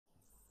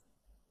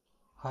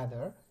Hi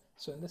there.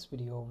 So in this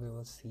video we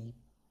will see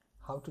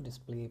how to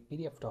display a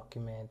PDF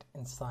document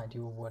inside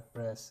your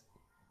WordPress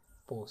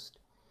post.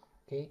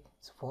 Okay,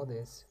 so for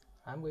this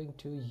I'm going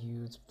to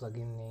use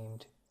plugin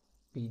named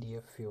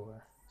PDF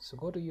Viewer. So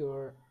go to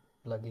your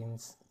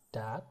plugins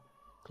tab,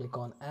 click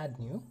on add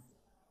new.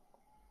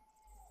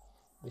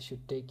 This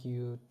should take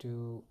you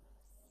to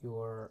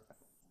your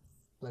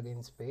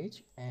plugins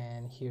page,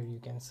 and here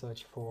you can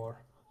search for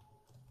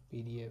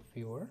PDF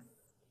Viewer.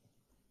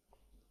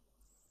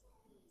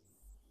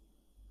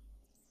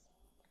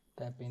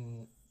 Type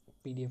in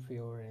PDF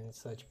Viewer in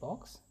search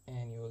box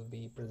and you will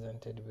be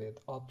presented with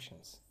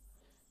options.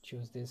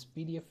 Choose this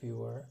PDF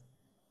Viewer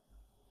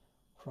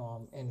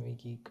from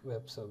NVGeek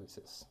Web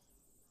Services.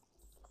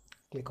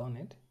 Click on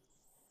it.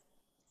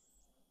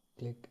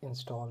 Click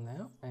install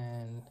now,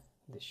 and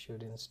this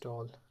should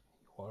install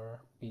your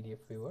PDF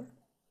Viewer.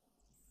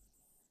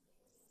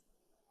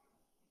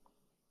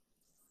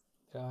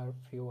 There are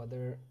a few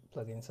other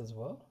plugins as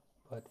well,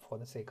 but for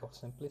the sake of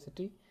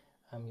simplicity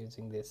I'm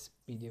using this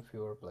PDF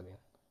Viewer plugin.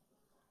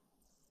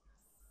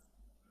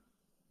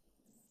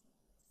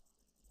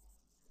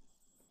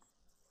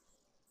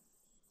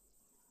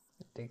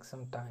 It takes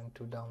some time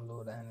to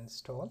download and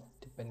install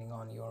depending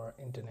on your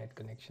internet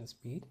connection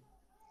speed.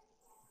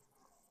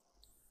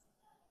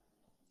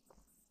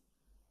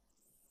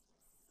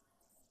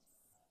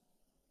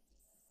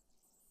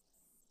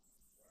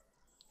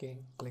 Okay,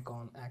 click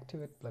on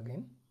activate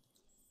plugin.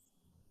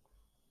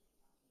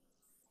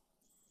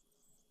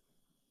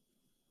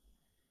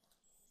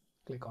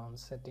 Click on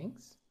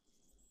settings,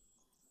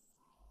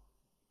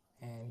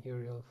 and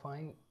here you'll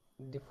find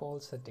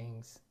default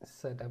settings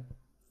set up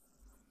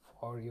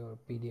for your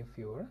PDF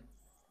viewer.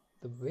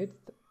 The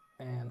width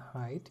and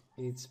height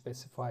is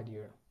specified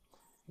here.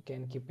 You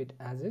can keep it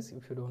as is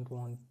if you don't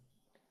want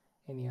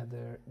any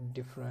other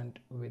different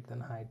width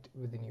and height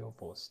within your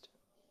post.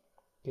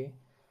 Okay,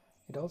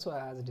 it also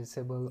has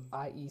disable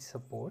IE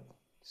support.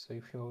 So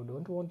if you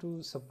don't want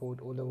to support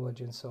older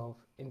versions of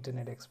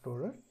Internet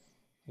Explorer,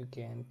 you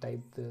can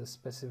type the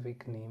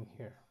specific name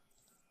here.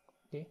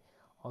 Okay,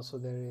 also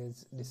there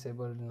is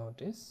disabled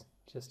notice,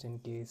 just in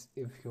case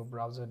if your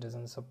browser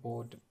doesn't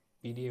support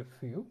PDF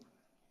view.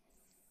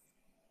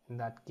 In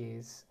that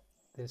case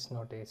this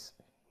notice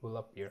will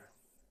appear.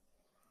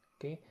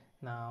 Okay,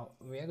 now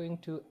we are going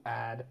to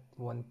add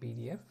one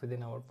PDF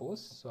within our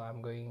post. So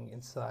I'm going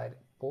inside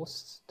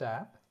posts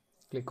tab,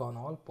 click on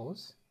all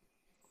posts,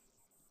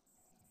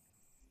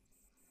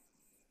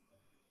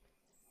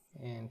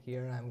 and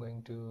here I'm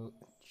going to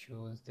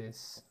choose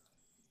this.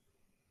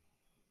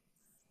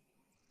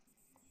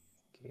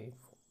 Okay,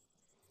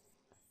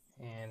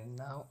 and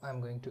now I'm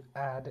going to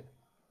add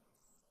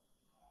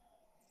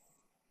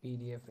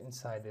PDF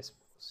inside this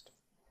post.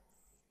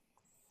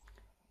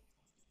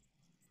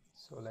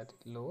 So let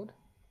it load,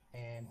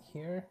 and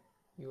here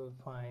you will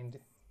find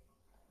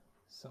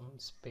some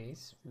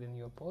space within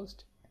your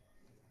post.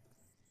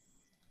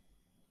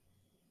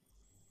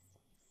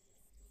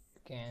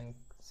 You can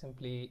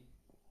simply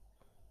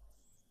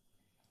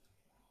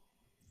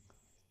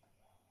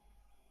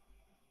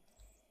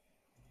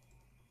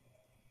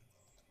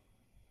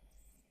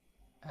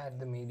add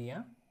the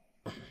media,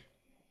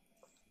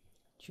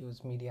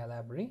 choose media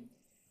library,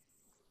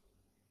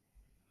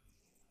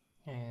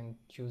 and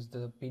choose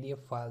the PDF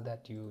file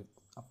that you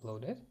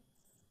uploaded.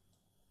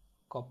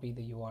 Copy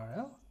the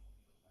URL,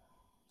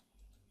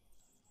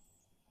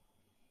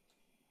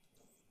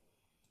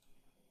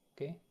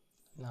 okay.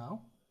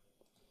 Now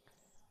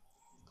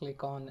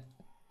click on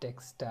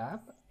text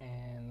tab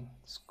and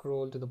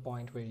scroll to the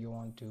point where you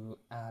want to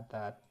add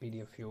that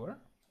PDF viewer,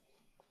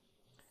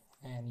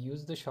 and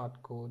use the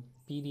shortcode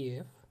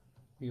PDF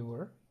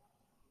viewer.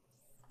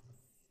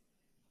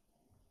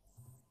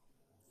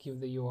 Give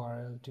the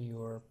URL to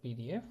your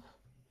PDF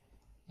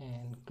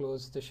and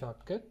close the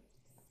shortcut.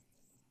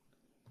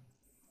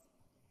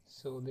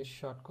 So this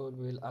shortcode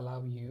will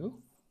allow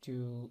you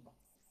to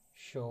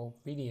show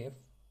PDF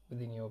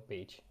within your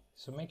page.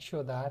 So make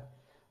sure that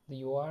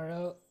the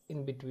URL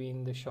in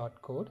between the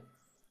shortcode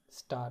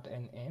start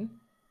and end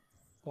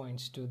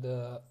points to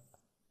the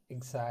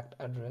exact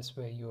address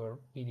where your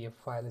PDF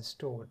file is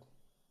stored.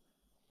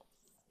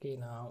 Okay,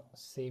 now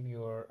save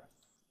your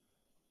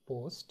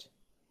post.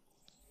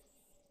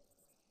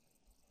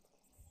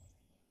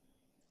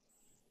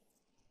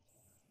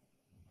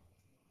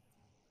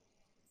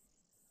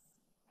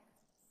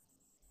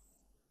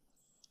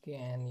 Okay,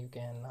 and you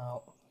can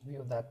now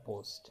view that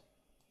post.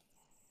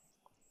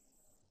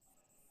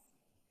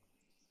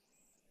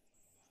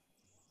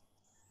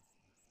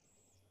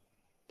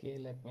 Okay,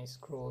 let me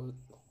scroll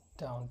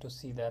down to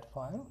see that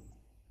file.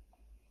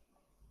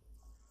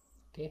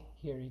 Okay,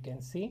 here you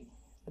can see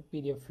the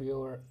PDF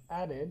viewer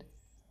added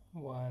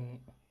one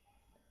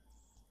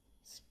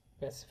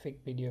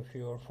specific PDF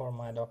viewer for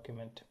my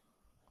document.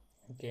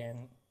 You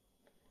can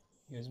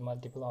use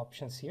multiple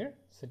options here,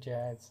 such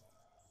as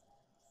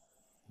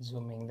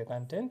zooming the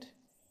content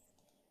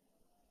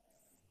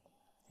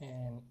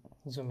and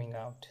zooming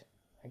out.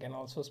 I can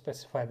also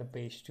specify the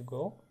page to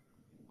go,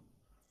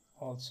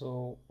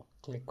 also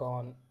click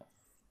on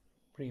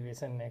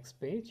previous and next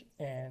page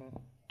and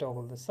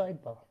toggle the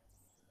sidebar.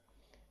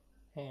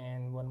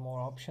 And one more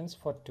options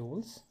for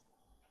tools,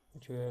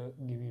 which will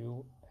give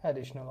you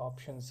additional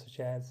options such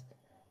as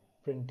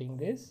printing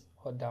this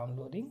or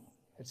downloading,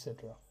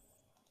 etc.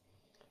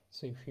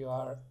 So if you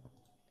are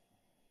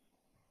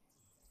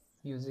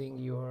using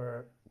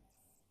your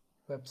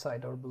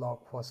website or blog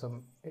for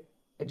some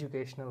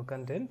educational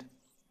content,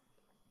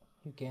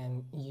 you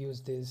can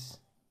use this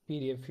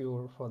PDF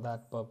viewer for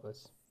that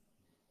purpose.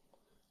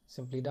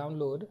 Simply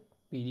download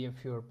PDF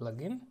viewer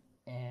plugin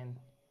and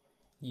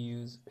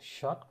use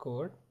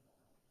shortcode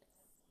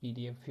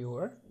PDF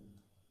viewer,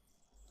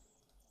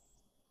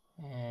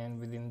 and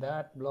within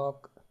that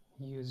block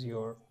use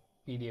your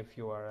PDF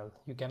URL.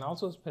 You can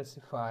also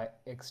specify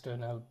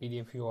external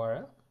PDF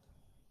URL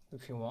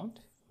if you want.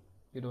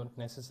 You don't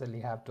necessarily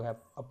have to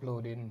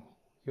upload in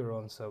your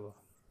own server.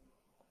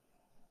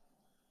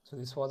 So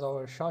this was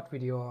our short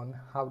video on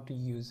how to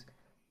use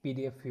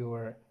PDF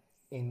viewer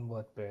in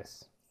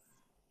WordPress.